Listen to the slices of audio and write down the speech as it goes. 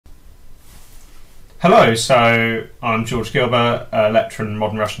Hello, so I'm George Gilbert, a lecturer in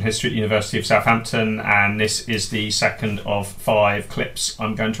modern Russian history at the University of Southampton, and this is the second of 5 clips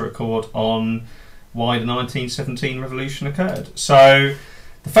I'm going to record on why the 1917 revolution occurred. So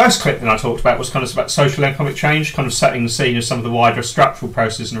the first clip that I talked about was kind of about social and economic change, kind of setting the scene of some of the wider structural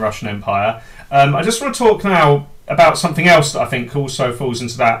processes in the Russian Empire. I just want to talk now about something else that I think also falls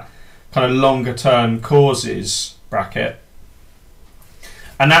into that kind of longer term causes bracket.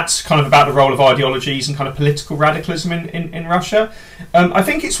 And that's kind of about the role of ideologies and kind of political radicalism in Russia. I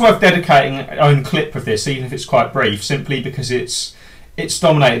think it's worth dedicating an own clip of this, even if it's quite brief, simply because it's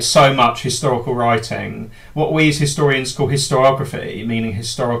dominated so much historical writing. What we as historians call historiography, meaning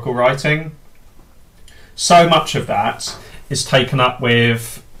historical writing. So much of that is taken up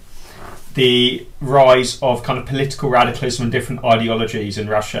with the rise of kind of political radicalism and different ideologies in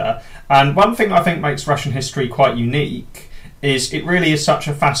Russia. And one thing I think makes Russian history quite unique is it really is such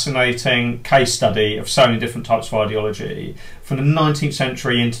a fascinating case study of so many different types of ideology from the 19th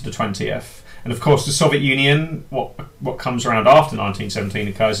century into the 20th. And of course the Soviet Union, what comes around after 1917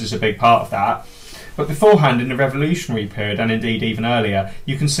 occurs, is a big part of that. But beforehand, in the revolutionary period, and indeed even earlier,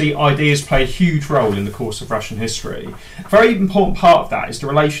 you can see ideas play a huge role in the course of Russian history. A very important part of that is the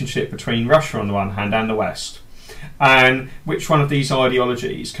relationship between Russia on the one hand and the West, and which one of these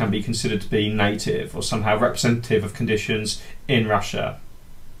ideologies can be considered to be native or somehow representative of conditions in Russia.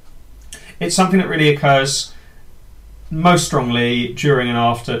 It's something that really occurs most strongly during and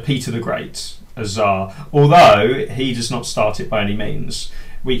after Peter the Great as Tsar, although he does not start it by any means.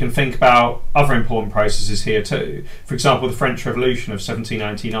 We can think about other important processes here too. For example, the French Revolution of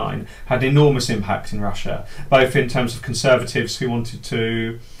 1789 had enormous impact in Russia, both in terms of conservatives who wanted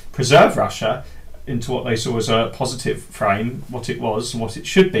to preserve Russia into what they saw as a positive frame, what it was and what it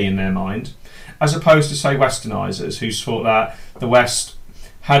should be in their mind, as opposed to, say, Westernisers who thought that the West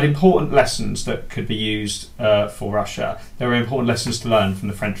had important lessons that could be used for Russia. There were important lessons to learn from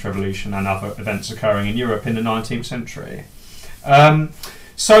the French Revolution and other events occurring in Europe in the 19th century.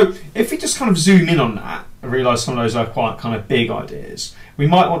 So if we just kind of zoom in on that and realise some of those are quite kind of big ideas, we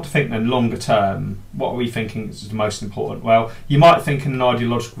might want to think then longer term, what are we thinking is the most important? Well, you might think in an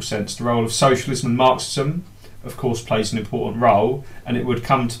ideological sense the role of socialism and Marxism, of course, plays an important role, and it would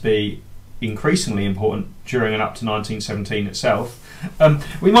come to be increasingly important during and up to 1917 itself.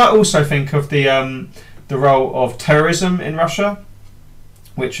 We might also think of the role of terrorism in Russia,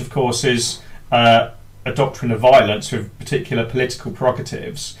 which of course is a doctrine of violence with particular political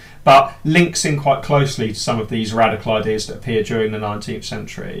prerogatives, but links in quite closely to some of these radical ideas that appear during the 19th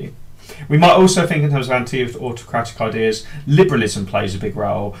century. We might also think in terms of anti-autocratic ideas, liberalism plays a big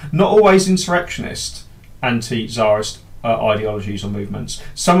role, not always insurrectionist, anti-Tsarist ideologies or movements.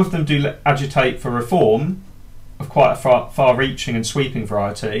 Some of them do agitate for reform of quite a far-reaching and sweeping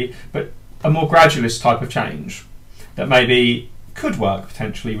variety, but a more gradualist type of change that maybe could work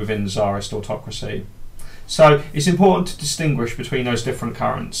potentially within the Tsarist autocracy. So it's important to distinguish between those different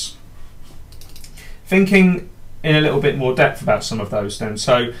currents. Thinking in a little bit more depth about some of those then.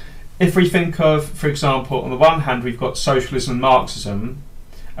 So if we think of, for example, on the one hand we've got socialism and Marxism,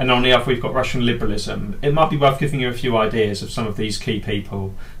 and on the other we've got Russian liberalism, it might be worth giving you a few ideas of some of these key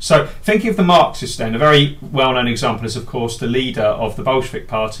people. So thinking of the Marxists then, a very well-known example is of course the leader of the Bolshevik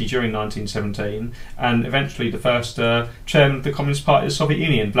Party during 1917 and eventually the first chairman of the Communist Party of the Soviet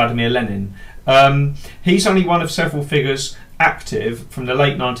Union, Vladimir Lenin. He's only one of several figures active from the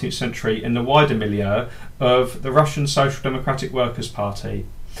late 19th century in the wider milieu of the Russian Social Democratic Workers' Party.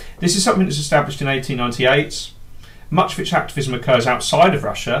 This is something that's established in 1898. Much of its activism occurs outside of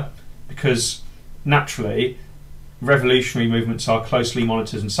Russia because, naturally, revolutionary movements are closely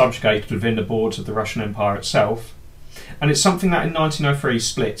monitored and subjugated within the boards of the Russian Empire itself. And it's something that in 1903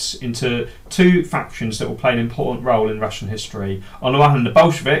 splits into two factions that will play an important role in Russian history. On the one hand, the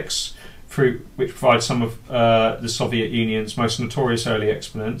Bolsheviks, which provide some of the Soviet Union's most notorious early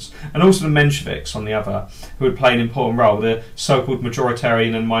exponents, and also the Mensheviks on the other, who would play an important role, the so-called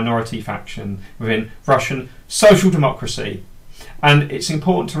majoritarian and minority faction within Russian social democracy. And it's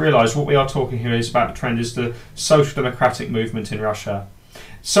important to realise what we are talking here is about the trend is the social democratic movement in Russia.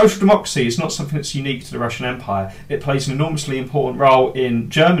 Social democracy is not something that's unique to the Russian Empire. It plays an enormously important role in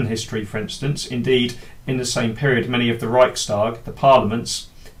German history, for instance. Indeed, in the same period, many of the Reichstag, the parliaments,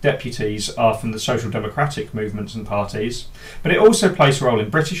 deputies are from the social democratic movements and parties, but it also plays a role in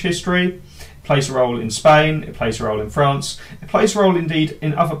British history, it plays a role in Spain, it plays a role in France, it plays a role indeed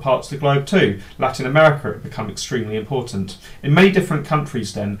in other parts of the globe too. Latin America has become extremely important. In many different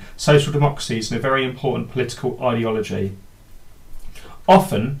countries then, social democracy is a very important political ideology.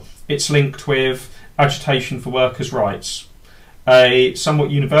 Often it's linked with agitation for workers' rights, a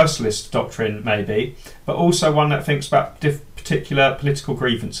somewhat universalist doctrine, maybe, but also one that thinks about particular political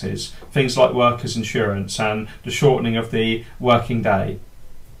grievances, things like workers' insurance and the shortening of the working day.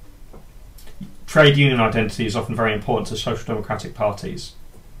 Trade union identity is often very important to social democratic parties,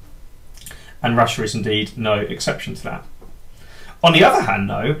 and Russia is indeed no exception to that. On the other hand,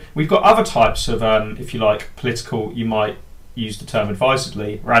 though, we've got other types of, if you like, political, you might use the term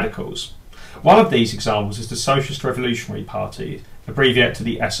advisedly, radicals. One of these examples is the Socialist Revolutionary Party, abbreviated to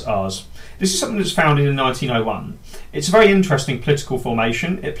the SRs. This is something that's founded in 1901. It's a very interesting political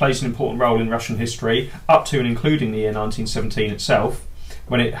formation. It plays an important role in Russian history, up to and including the year 1917 itself,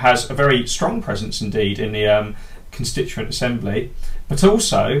 when it has a very strong presence indeed in the Constituent Assembly, but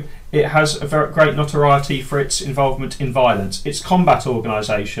also it has a very great notoriety for its involvement in violence. Its combat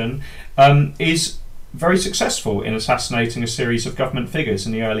organisation is very successful in assassinating a series of government figures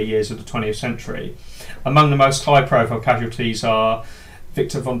in the early years of the 20th century. Among the most high-profile casualties are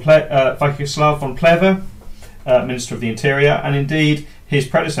Vyacheslav von Plehve, Minister of the Interior, and indeed his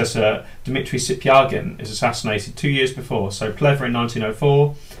predecessor Dmitry Sipiagin is assassinated 2 years before. So Plehve in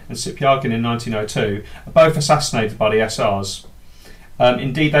 1904 and Sipiagin in 1902 are both assassinated by the SRs.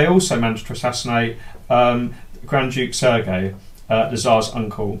 Indeed, they also managed to assassinate Grand Duke Sergei, the Tsar's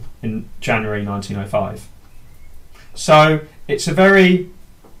uncle, in January 1905. So it's a very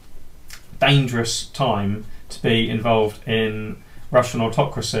dangerous time to be involved in Russian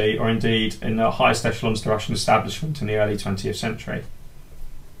autocracy, or indeed in the highest echelons of the Russian establishment in the early 20th century.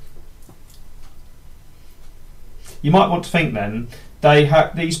 You might want to think then,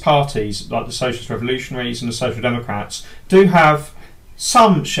 these parties, like the Socialist Revolutionaries and the Social Democrats, do have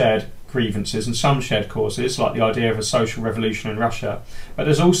some shared grievances and some shared causes, like the idea of a social revolution in Russia, but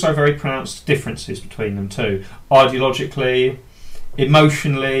there's also very pronounced differences between them too. Ideologically,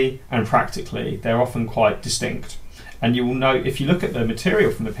 emotionally and practically, they're often quite distinct. And you will note, if you look at the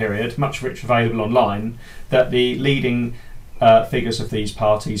material from the period, much of which available online, that the leading figures of these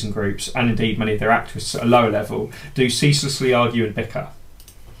parties and groups, and indeed many of their activists at a lower level, do ceaselessly argue and bicker.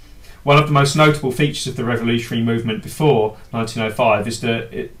 One of the most notable features of the revolutionary movement before 1905 is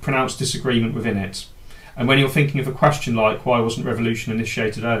the pronounced disagreement within it. And when you're thinking of a question like why wasn't revolution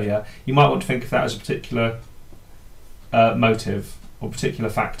initiated earlier, you might want to think of that as a particular motive or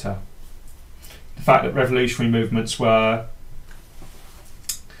particular factor. The fact that revolutionary movements were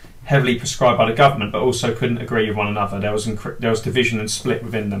heavily prescribed by the government but also couldn't agree with one another. There was division and split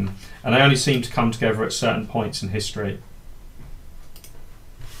within them, and they only seemed to come together at certain points in history.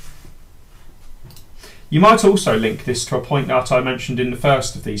 You might also link this to a point that I mentioned in the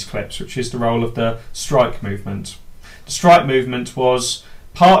first of these clips, which is the role of the strike movement. The strike movement was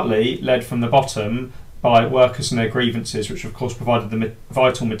partly led from the bottom by workers and their grievances, which of course provided the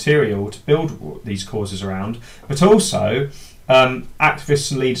vital material to build these causes around, but also activists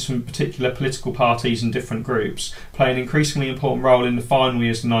and leaders from particular political parties and different groups play an increasingly important role in the final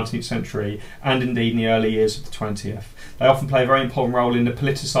years of the 19th century and indeed in the early years of the 20th. They often play a very important role in the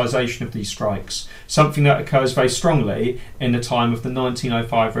politicisation of these strikes, something that occurs very strongly in the time of the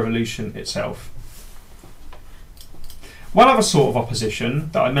 1905 revolution itself. One other sort of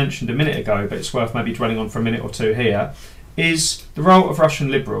opposition that I mentioned a minute ago, but it's worth maybe dwelling on for a minute or two here, is the role of Russian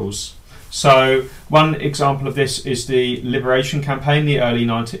liberals. So one example of this is the Liberation Campaign, the early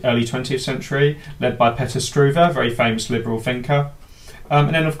 20th century, led by Petr Struve, a very famous liberal thinker.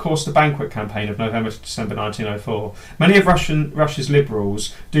 And then, of course, the Banquet Campaign of November to December 1904. Many of Russia's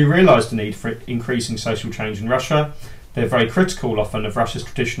liberals do realise the need for increasing social change in Russia. They're very critical often of Russia's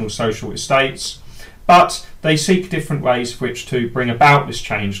traditional social estates, but they seek different ways for which to bring about this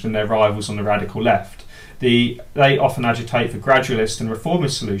change than their rivals on the radical left. They often agitate for gradualist and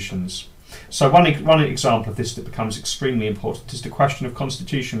reformist solutions. So one example of this that becomes extremely important is the question of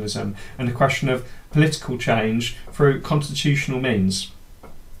constitutionalism and the question of political change through constitutional means.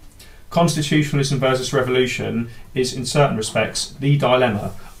 Constitutionalism versus revolution is, in certain respects, the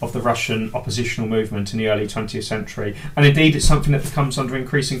dilemma of the Russian oppositional movement in the early 20th century, and indeed it's something that becomes under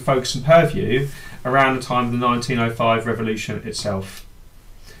increasing focus and purview around the time of the 1905 revolution itself.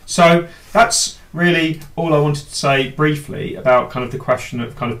 So that's really all I wanted to say briefly about kind of the question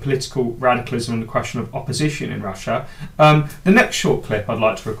of kind of political radicalism and the question of opposition in Russia. The next short clip I'd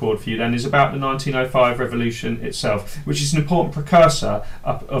like to record for you then is about the 1905 revolution itself, which is an important precursor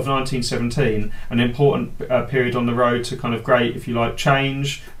of 1917, an important period on the road to kind of great, if you like,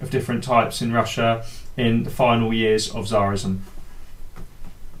 change of different types in Russia in the final years of Tsarism.